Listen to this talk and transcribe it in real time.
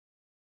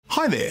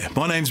Hi there,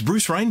 my name's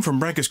Bruce Rain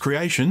from Brackers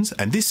Creations,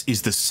 and this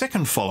is the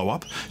second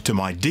follow-up to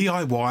my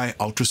DIY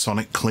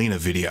ultrasonic cleaner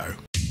video.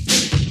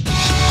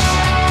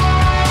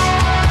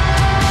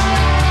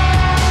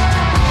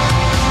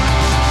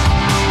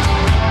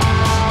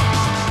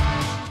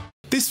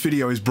 This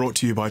video is brought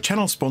to you by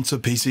channel sponsor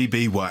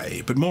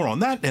PCBWay, but more on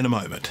that in a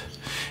moment.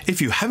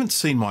 If you haven't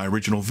seen my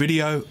original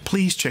video,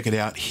 please check it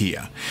out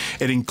here.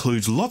 It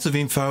includes lots of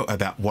info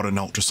about what an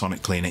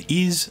ultrasonic cleaner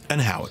is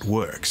and how it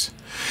works.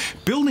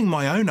 Building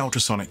my own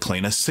ultrasonic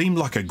cleaner seemed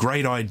like a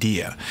great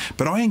idea,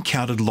 but I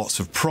encountered lots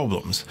of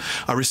problems.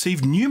 I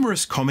received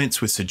numerous comments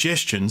with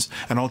suggestions,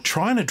 and I'll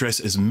try and address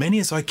as many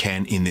as I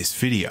can in this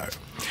video.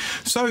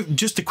 So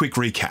just a quick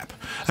recap.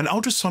 An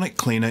ultrasonic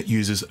cleaner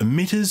uses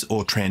emitters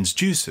or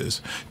transducers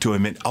to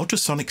emit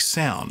ultrasonic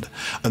sound,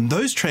 and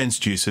those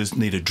transducers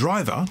need a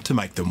driver to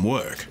make them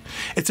work.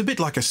 It's a bit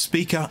like a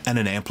speaker and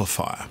an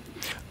amplifier.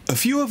 A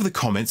few of the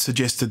comments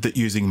suggested that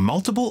using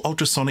multiple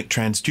ultrasonic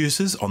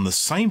transducers on the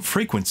same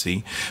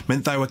frequency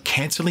meant they were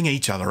cancelling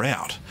each other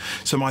out.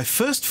 So my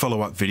first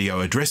follow-up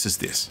video addresses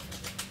this.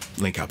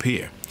 Link up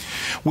here.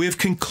 We have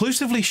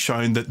conclusively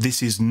shown that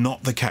this is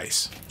not the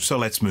case, so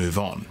let's move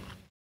on.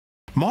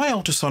 My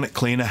ultrasonic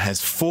cleaner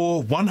has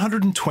 4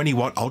 120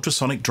 watt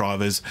ultrasonic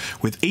drivers,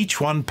 with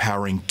each one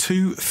powering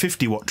 2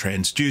 50 watt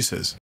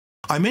transducers.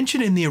 I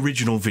mentioned in the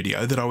original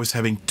video that I was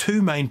having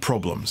two main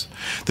problems: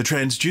 the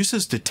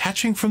transducers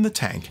detaching from the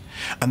tank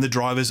and the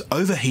drivers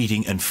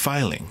overheating and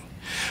failing.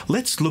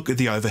 Let's look at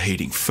the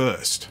overheating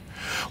first.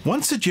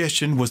 One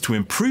suggestion was to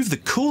improve the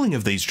cooling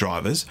of these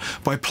drivers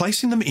by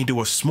placing them into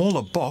a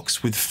smaller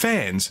box with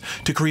fans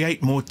to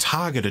create more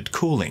targeted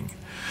cooling.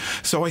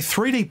 So I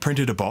 3D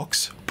printed a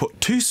box,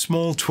 put 2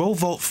 small 12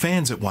 volt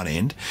fans at one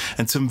end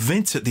and some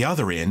vents at the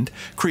other end,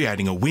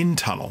 creating a wind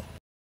tunnel.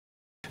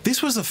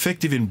 This was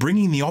effective in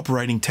bringing the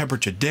operating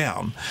temperature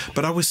down,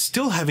 but I was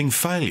still having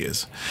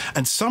failures,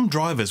 and some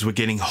drivers were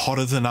getting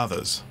hotter than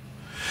others.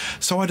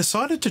 So I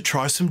decided to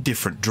try some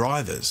different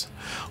drivers.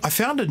 I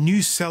found a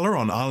new seller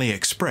on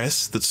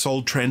AliExpress that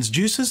sold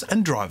transducers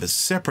and drivers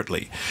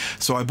separately,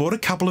 so I bought a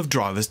couple of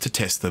drivers to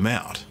test them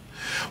out.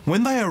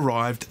 When they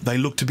arrived, they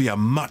looked to be a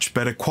much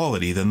better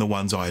quality than the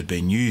ones I had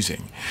been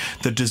using.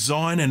 The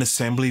design and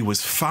assembly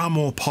was far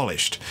more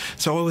polished,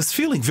 so I was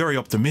feeling very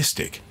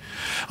optimistic.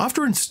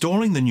 After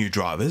installing the new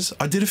drivers,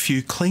 I did a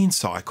few clean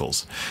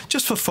cycles,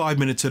 just for 5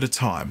 minutes at a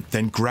time,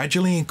 then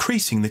gradually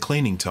increasing the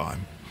cleaning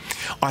time.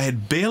 I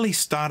had barely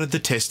started the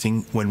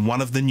testing when one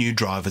of the new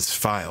drivers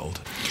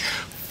failed.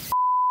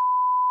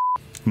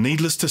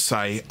 Needless to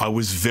say, I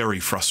was very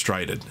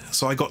frustrated,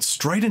 so I got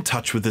straight in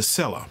touch with the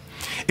seller.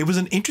 It was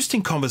an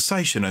interesting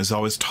conversation as I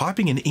was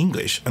typing in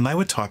English and they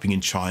were typing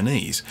in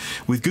Chinese,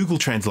 with Google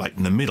Translate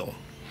in the middle.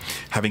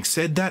 Having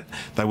said that,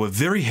 they were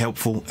very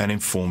helpful and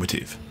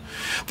informative.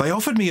 They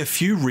offered me a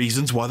few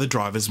reasons why the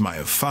drivers may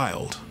have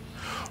failed: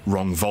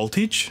 wrong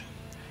voltage,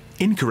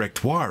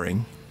 incorrect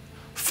wiring,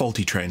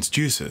 faulty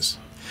transducers.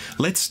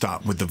 Let's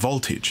start with the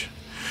voltage.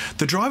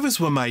 The drivers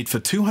were made for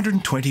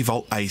 220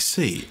 volt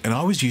AC and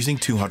I was using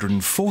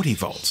 240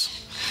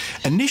 volts.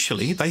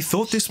 Initially, they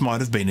thought this might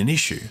have been an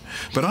issue,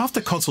 but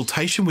after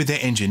consultation with their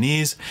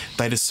engineers,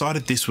 they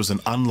decided this was an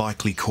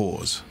unlikely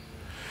cause: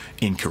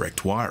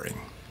 incorrect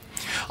wiring.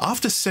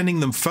 After sending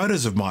them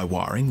photos of my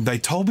wiring, they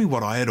told me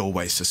what I had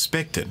always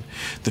suspected: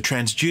 the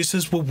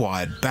transducers were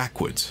wired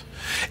backwards.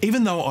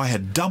 Even though I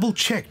had double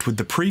checked with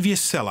the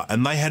previous seller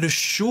and they had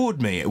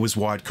assured me it was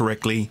wired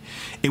correctly,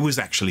 it was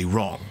actually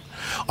wrong.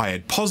 I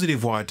had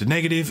positive wired to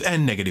negative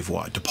and negative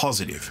wired to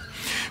positive.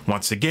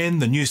 Once again,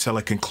 the new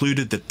seller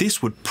concluded that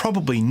this would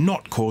probably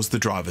not cause the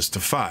drivers to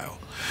fail.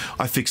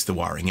 I fixed the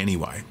wiring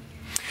anyway.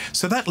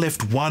 So that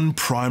left one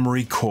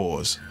primary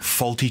cause: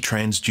 faulty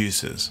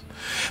transducers.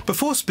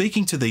 Before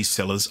speaking to these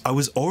sellers, I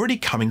was already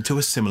coming to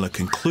a similar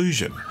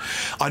conclusion.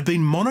 I'd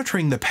been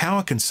monitoring the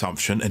power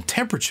consumption and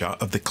temperature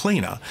of the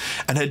cleaner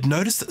and had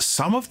noticed that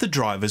some of the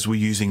drivers were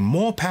using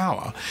more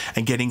power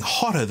and getting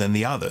hotter than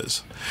the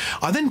others.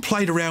 I then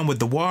played around with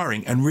the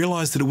wiring and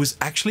realized that it was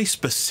actually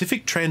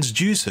specific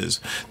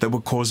transducers that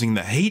were causing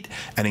the heat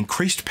and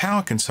increased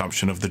power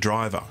consumption of the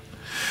driver.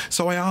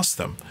 So I asked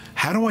them,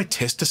 how do I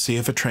test to see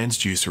if a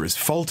transducer is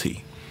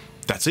faulty?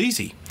 That's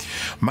easy.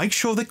 Make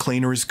sure the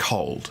cleaner is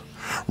cold.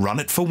 Run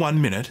it for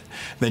 1 minute,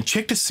 then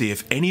check to see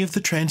if any of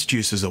the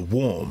transducers are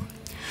warm.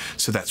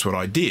 So that's what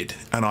I did,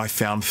 and I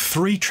found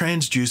 3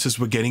 transducers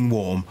were getting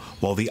warm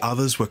while the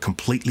others were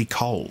completely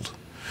cold.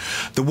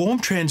 The warm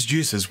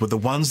transducers were the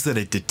ones that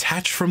had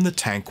detached from the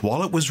tank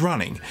while it was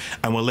running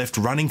and were left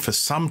running for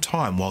some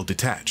time while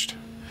detached.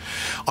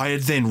 I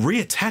had then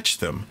reattached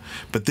them,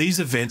 but these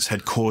events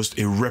had caused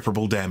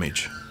irreparable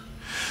damage.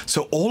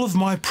 So all of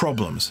my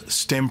problems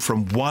stem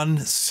from one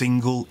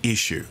single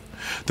issue: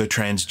 the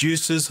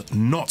transducers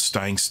not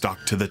staying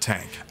stuck to the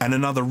tank. And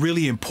another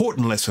really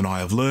important lesson I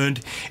have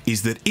learned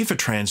is that if a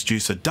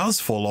transducer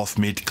does fall off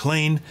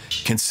mid-clean,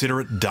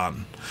 consider it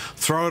done.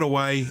 Throw it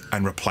away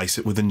and replace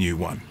it with a new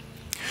one.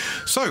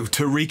 So,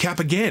 to recap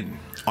again,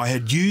 I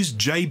had used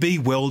JB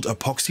Weld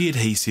epoxy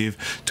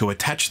adhesive to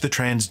attach the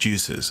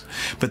transducers,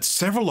 but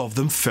several of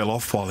them fell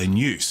off while in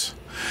use.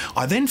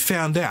 I then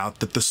found out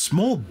that the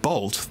small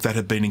bolt that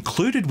had been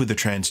included with the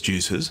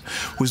transducers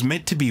was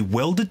meant to be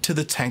welded to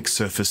the tank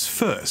surface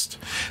first.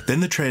 Then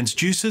the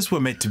transducers were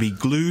meant to be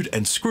glued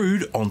and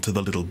screwed onto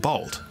the little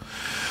bolt.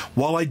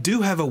 While I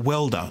do have a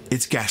welder,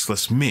 it's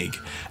gasless MIG,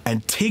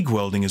 and TIG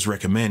welding is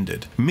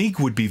recommended. MIG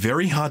would be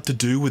very hard to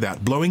do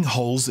without blowing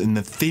holes in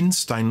the thin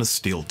stainless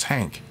steel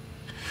tank.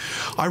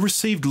 I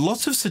received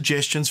lots of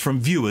suggestions from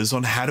viewers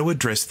on how to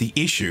address the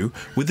issue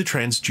with the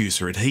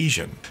transducer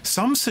adhesion.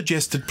 Some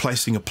suggested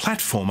placing a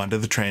platform under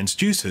the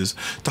transducers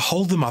to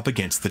hold them up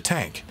against the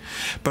tank,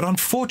 but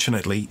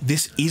unfortunately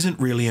this isn't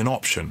really an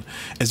option,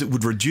 as it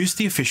would reduce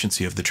the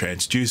efficiency of the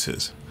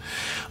transducers.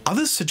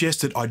 Others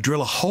suggested I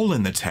drill a hole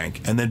in the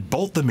tank and then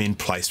bolt them in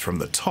place from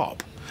the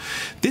top.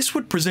 This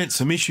would present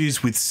some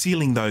issues with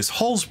sealing those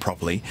holes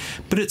properly,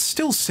 but it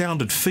still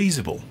sounded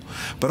feasible.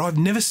 But I've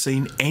never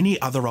seen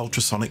any other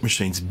ultrasonic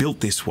machines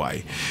built this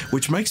way,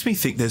 which makes me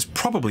think there's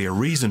probably a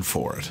reason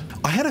for it.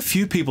 I had a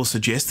few people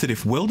suggest that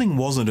if welding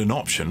wasn't an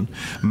option,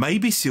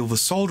 maybe silver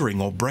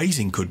soldering or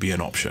brazing could be an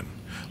option.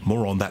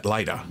 More on that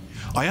later.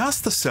 I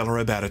asked the seller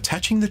about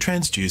attaching the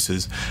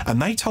transducers,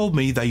 and they told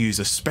me they use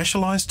a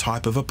specialised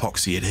type of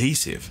epoxy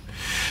adhesive.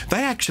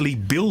 They actually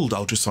build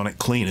ultrasonic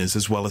cleaners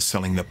as well as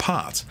selling the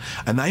parts,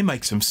 and they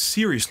make some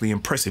seriously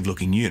impressive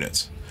looking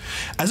units.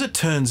 As it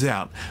turns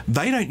out,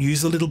 they don't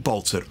use the little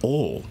bolts at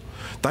all.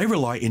 They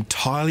rely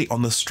entirely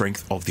on the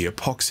strength of the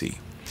epoxy.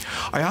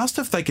 I asked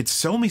if they could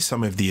sell me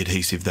some of the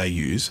adhesive they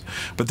use,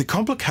 but the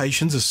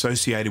complications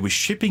associated with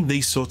shipping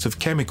these sorts of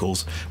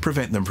chemicals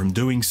prevent them from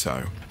doing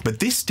so. But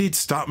this did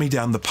start me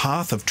down the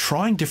path of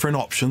trying different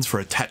options for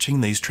attaching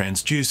these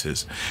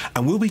transducers,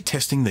 and we'll be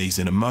testing these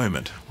in a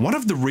moment. One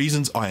of the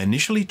reasons I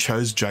initially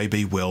chose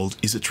JB Weld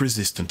is its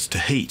resistance to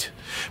heat,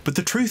 but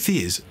the truth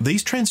is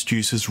these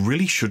transducers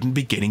really shouldn't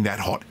be getting that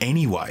hot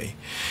anyway.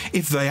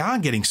 If they are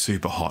getting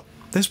super hot,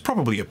 there's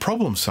probably a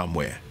problem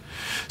somewhere.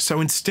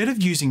 So instead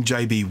of using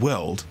JB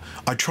Weld,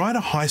 I tried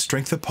a high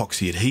strength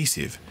epoxy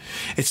adhesive.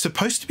 It's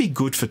supposed to be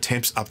good for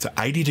temps up to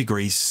 80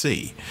 degrees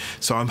C,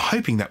 so I'm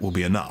hoping that will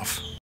be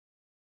enough.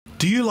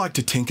 Do you like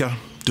to tinker,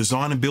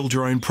 design and build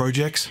your own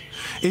projects?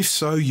 If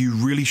so, you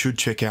really should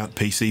check out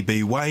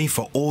PCB Way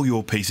for all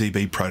your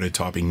PCB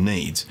prototyping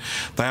needs.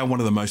 They are one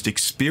of the most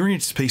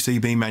experienced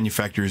PCB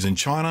manufacturers in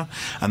China,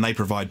 and they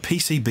provide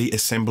PCB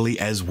assembly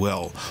as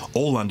well,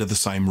 all under the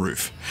same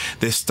roof.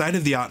 Their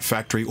state-of-the-art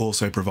factory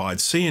also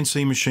provides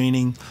CNC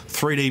machining,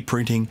 3D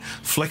printing,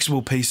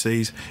 flexible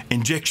PCs,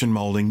 injection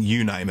molding,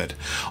 you name it.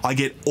 I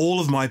get all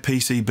of my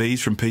PCBs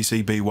from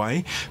PCB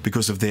Way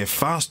because of their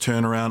fast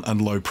turnaround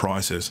and low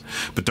prices.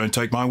 But don't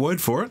take my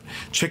word for it.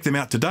 Check them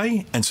out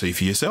today and see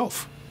for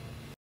yourself.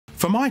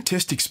 For my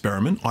test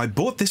experiment, I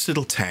bought this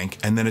little tank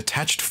and then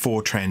attached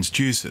 4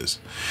 transducers.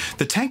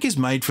 The tank is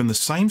made from the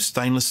same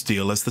stainless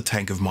steel as the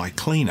tank of my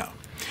cleaner.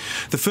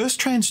 The first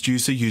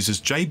transducer uses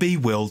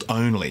JB Weld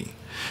only.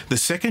 The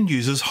second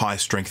uses high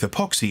strength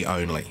epoxy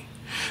only.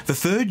 The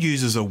third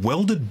uses a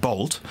welded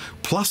bolt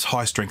plus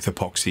high strength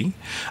epoxy,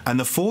 and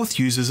the fourth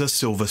uses a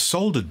silver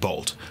soldered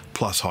bolt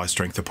plus high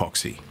strength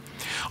epoxy.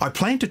 I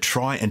plan to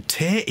try and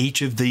tear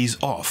each of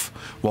these off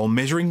while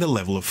measuring the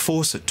level of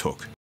force it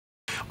took.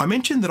 I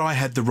mentioned that I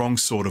had the wrong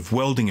sort of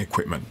welding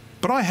equipment,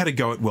 but I had a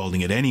go at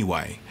welding it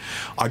anyway.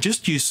 I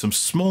just used some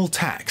small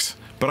tacks,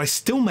 but I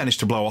still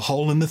managed to blow a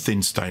hole in the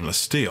thin stainless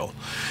steel.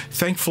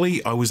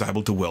 Thankfully, I was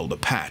able to weld a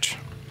patch.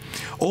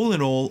 All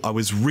in all, I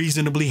was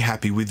reasonably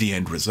happy with the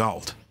end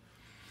result.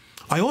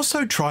 I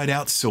also tried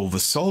out silver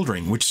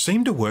soldering, which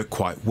seemed to work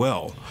quite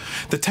well.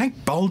 The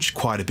tank bulged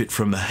quite a bit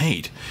from the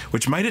heat,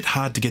 which made it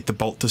hard to get the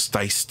bolt to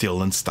stay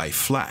still and stay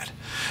flat.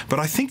 But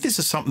I think this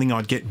is something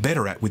I'd get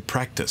better at with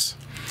practice.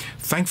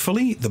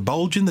 Thankfully, the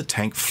bulge in the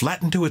tank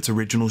flattened to its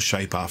original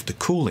shape after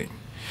cooling.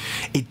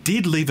 It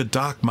did leave a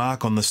dark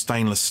mark on the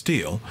stainless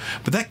steel,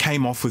 but that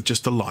came off with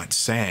just a light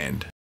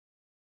sand.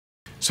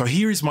 So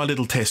here is my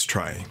little test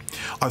tray.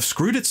 I've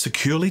screwed it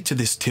securely to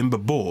this timber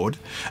board,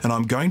 and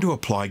I'm going to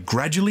apply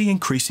gradually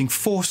increasing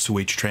force to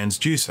each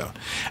transducer,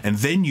 and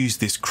then use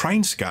this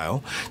crane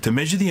scale to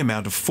measure the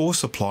amount of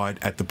force applied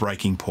at the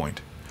breaking point.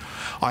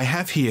 I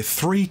have here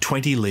 3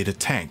 20-litre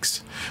tanks.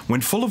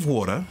 When full of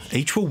water,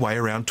 each will weigh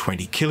around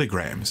 20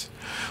 kilograms.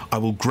 I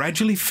will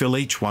gradually fill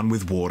each one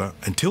with water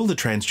until the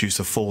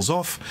transducer falls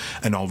off,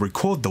 and I'll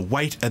record the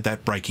weight at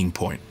that breaking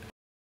point.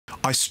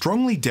 I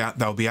strongly doubt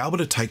they'll be able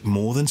to take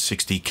more than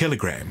 60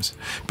 kilograms,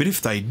 but if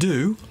they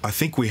do, I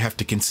think we have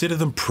to consider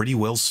them pretty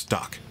well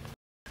stuck.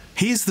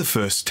 Here's the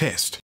first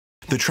test.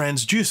 The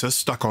transducer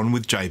stuck on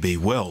with JB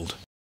Weld.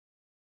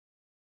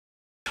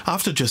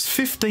 After just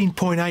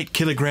 15.8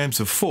 kilograms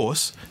of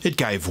force, it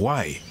gave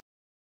way.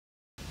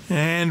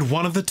 And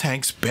one of the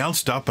tanks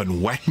bounced up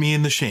and whacked me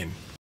in the shin.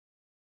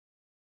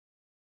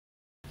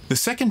 The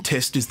second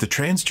test is the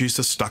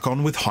transducer stuck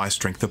on with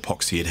high-strength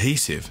epoxy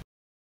adhesive.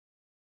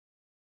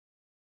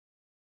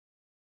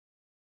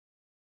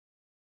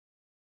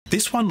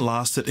 This one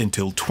lasted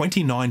until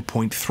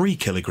 29.3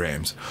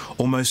 kilograms,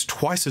 almost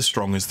twice as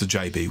strong as the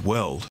JB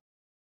Weld.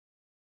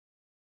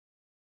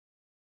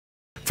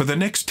 For the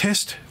next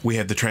test, we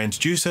have the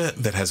transducer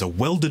that has a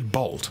welded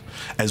bolt,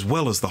 as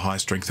well as the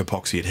high-strength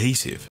epoxy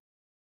adhesive.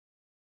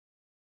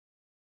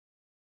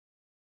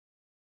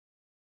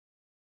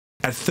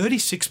 At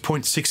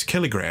 36.6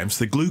 kilograms,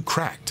 the glue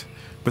cracked,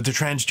 but the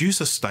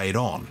transducer stayed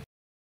on.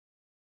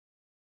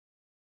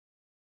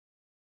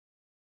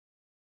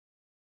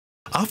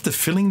 After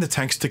filling the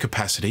tanks to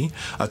capacity,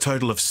 a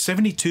total of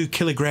 72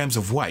 kilograms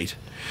of weight,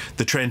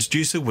 the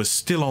transducer was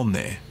still on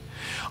there.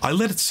 I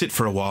let it sit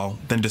for a while,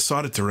 then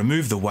decided to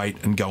remove the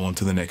weight and go on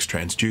to the next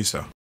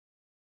transducer.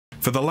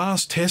 For the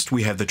last test,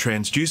 we had the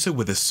transducer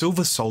with a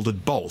silver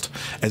soldered bolt,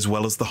 as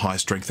well as the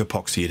high-strength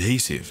epoxy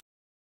adhesive.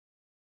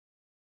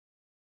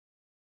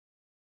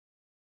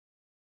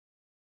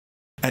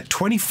 At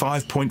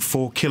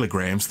 25.4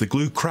 kilograms, the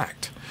glue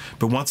cracked,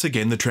 but once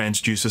again the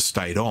transducer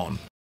stayed on.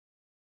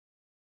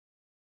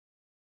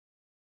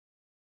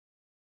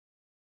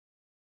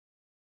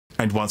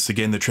 And once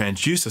again the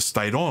transducer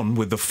stayed on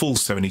with the full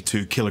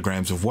 72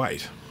 kilograms of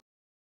weight.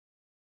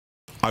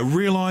 I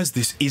realise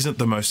this isn't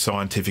the most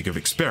scientific of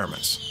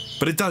experiments,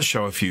 but it does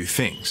show a few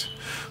things.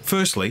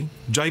 Firstly,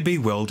 JB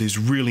Weld is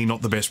really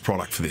not the best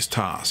product for this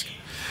task.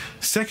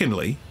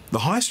 Secondly, the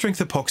high-strength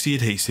epoxy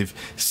adhesive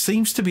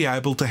seems to be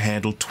able to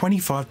handle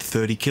 25 to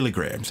 30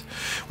 kilograms,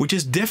 which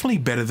is definitely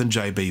better than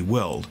JB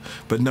Weld,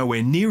 but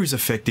nowhere near as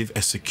effective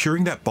as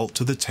securing that bolt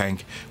to the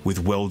tank with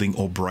welding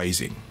or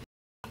brazing.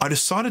 I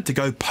decided to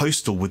go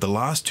postal with the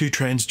last two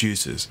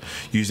transducers,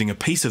 using a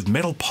piece of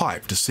metal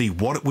pipe to see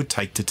what it would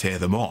take to tear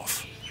them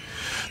off.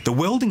 The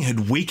welding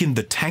had weakened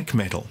the tank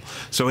metal,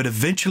 so it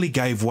eventually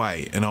gave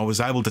way and I was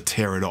able to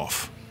tear it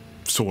off.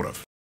 Sort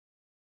of.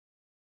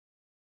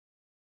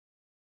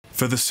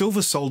 For the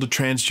silver soldered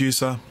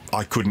transducer,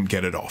 I couldn't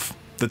get it off.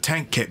 The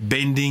tank kept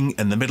bending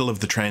and the middle of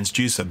the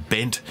transducer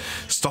bent,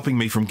 stopping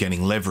me from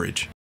getting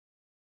leverage.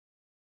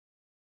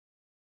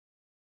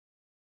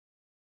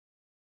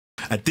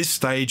 At this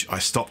stage, I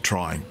stopped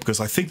trying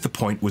because I think the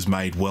point was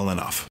made well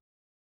enough.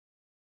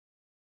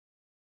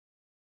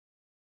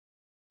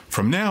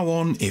 From now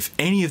on, if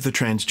any of the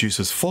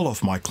transducers fall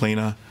off my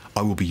cleaner,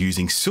 I will be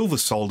using silver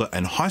solder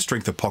and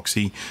high-strength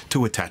epoxy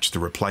to attach the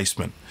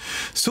replacement.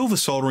 Silver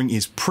soldering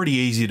is pretty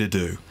easy to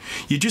do.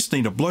 You just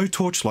need a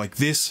blowtorch like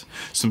this,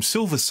 some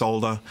silver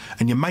solder,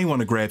 and you may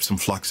want to grab some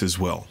flux as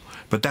well,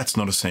 but that's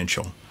not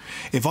essential.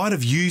 If I'd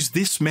have used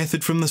this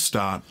method from the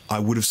start, I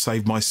would have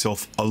saved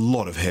myself a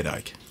lot of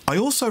headache. I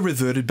also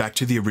reverted back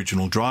to the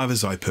original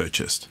drivers I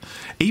purchased.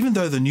 Even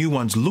though the new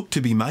ones looked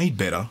to be made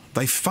better,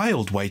 they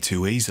failed way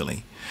too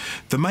easily.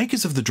 The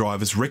makers of the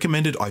drivers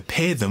recommended I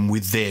pair them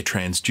with their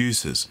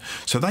transducers,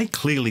 so they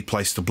clearly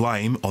placed the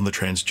blame on the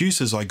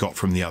transducers I got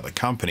from the other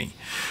company.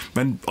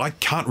 And I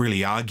can't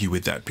really argue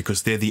with that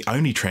because they're the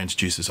only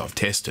transducers I've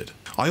tested.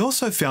 I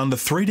also found the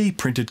 3D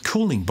printed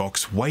cooling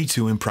box way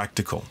too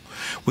impractical.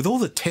 With all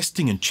the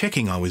testing and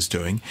checking I was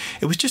doing,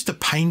 it was just a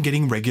pain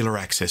getting regular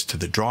access to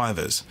the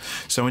drivers.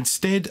 So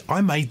instead,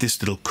 I made this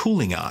little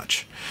cooling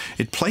arch.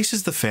 It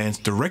places the fans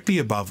directly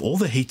above all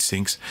the heat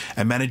sinks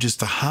and manages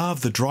to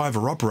halve the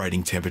driver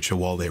operating temperature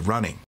while they're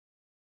running.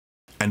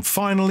 And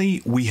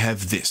finally, we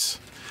have this,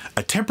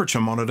 a temperature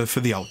monitor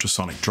for the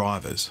ultrasonic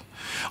drivers.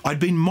 I'd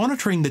been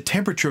monitoring the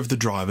temperature of the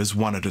drivers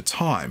one at a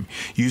time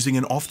using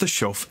an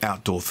off-the-shelf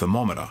outdoor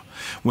thermometer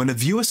when a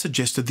viewer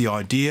suggested the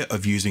idea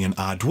of using an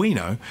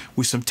Arduino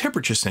with some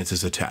temperature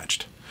sensors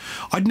attached.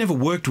 I'd never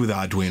worked with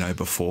Arduino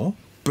before,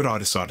 but I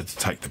decided to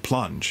take the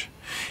plunge.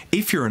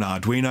 If you're an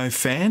Arduino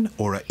fan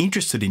or are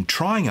interested in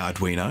trying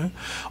Arduino,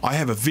 I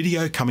have a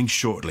video coming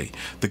shortly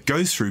that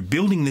goes through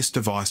building this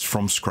device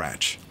from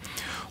scratch.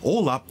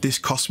 All up, this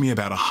cost me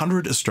about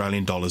 $100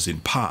 Australian in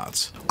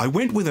parts. I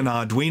went with an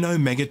Arduino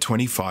Mega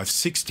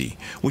 2560,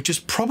 which is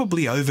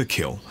probably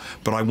overkill,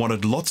 but I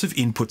wanted lots of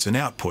inputs and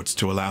outputs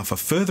to allow for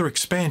further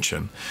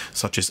expansion,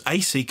 such as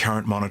AC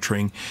current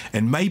monitoring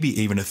and maybe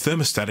even a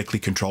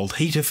thermostatically controlled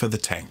heater for the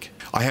tank.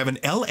 I have an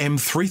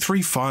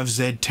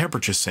LM335Z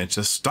temperature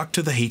sensor stuck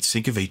to the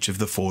heatsink of each of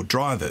the 4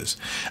 drivers,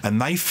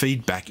 and they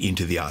feed back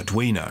into the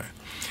Arduino.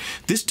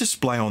 This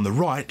display on the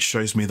right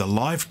shows me the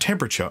live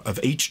temperature of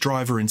each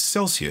driver in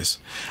Celsius,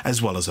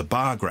 as well as a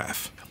bar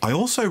graph. I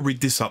also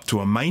rigged this up to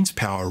a mains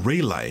power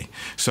relay,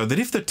 so that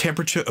if the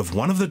temperature of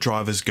one of the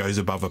drivers goes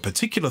above a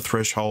particular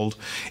threshold,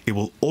 it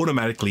will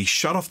automatically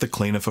shut off the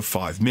cleaner for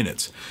 5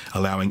 minutes,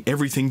 allowing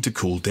everything to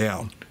cool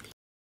down.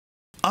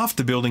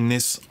 After building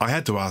this, I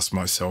had to ask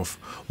myself,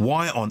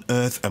 why on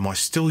earth am I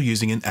still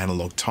using an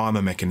analog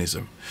timer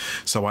mechanism?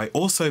 So I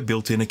also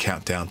built in a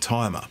countdown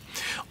timer.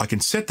 I can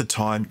set the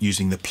time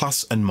using the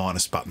plus and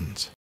minus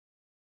buttons.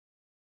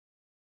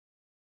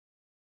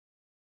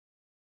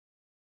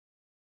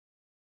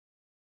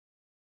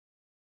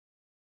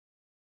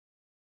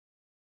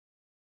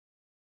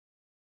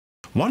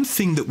 One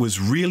thing that was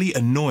really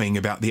annoying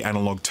about the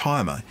analog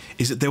timer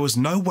is that there was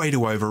no way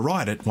to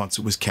override it once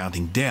it was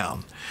counting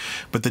down,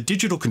 but the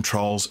digital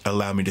controls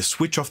allow me to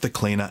switch off the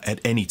cleaner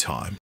at any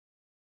time.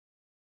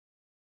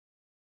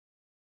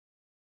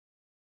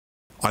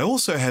 I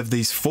also have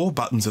these 4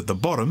 buttons at the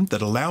bottom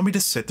that allow me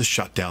to set the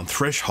shutdown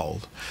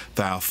threshold.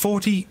 They are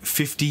 40,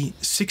 50,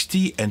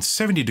 60 and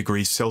 70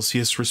 degrees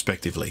Celsius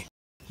respectively.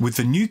 With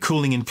the new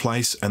cooling in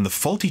place and the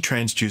faulty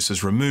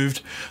transducers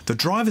removed, the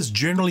drivers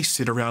generally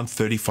sit around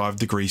 35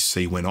 degrees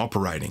C when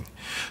operating,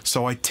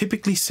 so I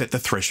typically set the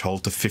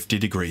threshold to 50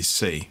 degrees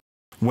C.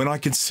 When I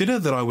consider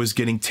that I was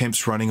getting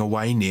temps running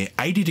away near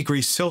 80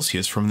 degrees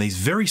Celsius from these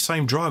very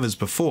same drivers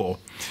before,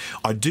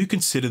 I do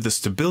consider the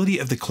stability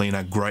of the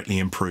cleaner greatly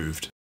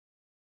improved.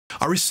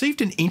 I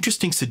received an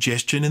interesting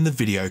suggestion in the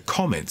video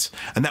comments,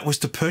 and that was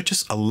to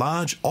purchase a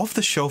large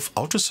off-the-shelf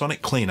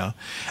ultrasonic cleaner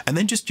and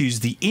then just use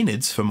the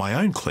innards for my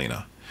own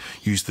cleaner.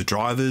 Use the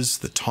drivers,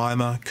 the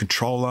timer,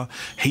 controller,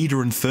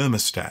 heater and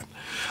thermostat.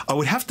 I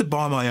would have to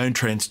buy my own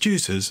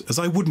transducers as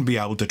I wouldn't be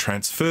able to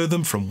transfer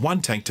them from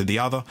one tank to the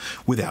other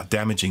without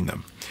damaging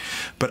them.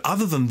 But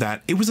other than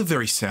that, it was a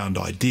very sound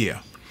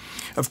idea.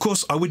 Of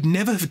course, I would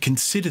never have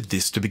considered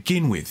this to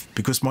begin with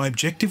because my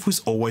objective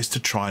was always to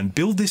try and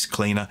build this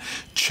cleaner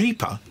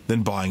cheaper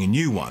than buying a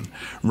new one,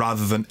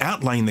 rather than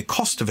outlaying the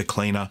cost of a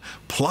cleaner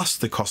plus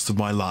the cost of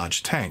my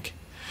large tank.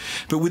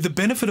 But with the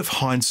benefit of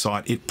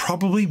hindsight, it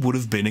probably would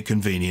have been a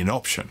convenient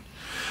option.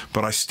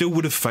 But I still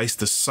would have faced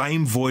the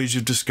same voyage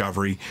of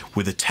discovery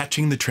with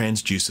attaching the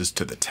transducers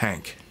to the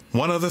tank.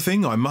 One other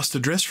thing I must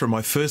address from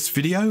my first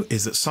video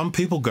is that some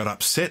people got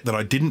upset that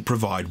I didn't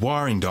provide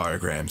wiring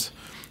diagrams.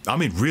 I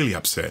mean, really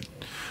upset.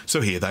 So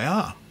here they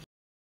are.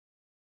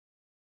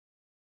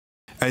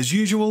 As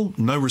usual,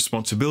 no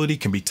responsibility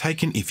can be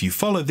taken if you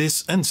follow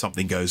this and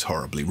something goes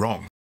horribly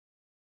wrong.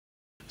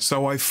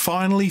 So I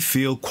finally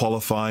feel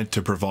qualified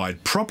to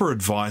provide proper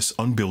advice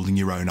on building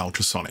your own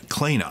ultrasonic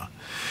cleaner.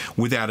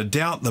 Without a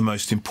doubt, the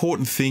most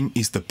important thing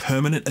is the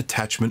permanent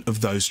attachment of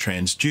those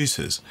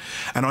transducers,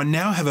 and I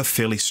now have a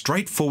fairly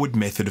straightforward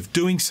method of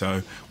doing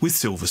so with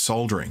silver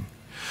soldering.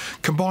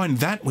 Combine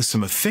that with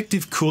some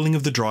effective cooling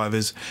of the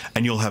drivers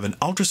and you'll have an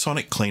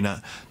ultrasonic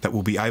cleaner that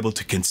will be able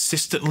to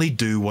consistently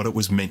do what it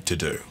was meant to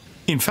do.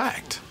 In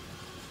fact,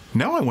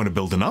 now I want to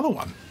build another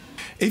one.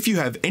 If you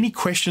have any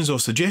questions or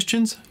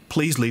suggestions,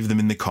 please leave them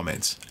in the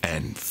comments,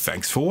 and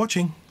thanks for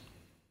watching.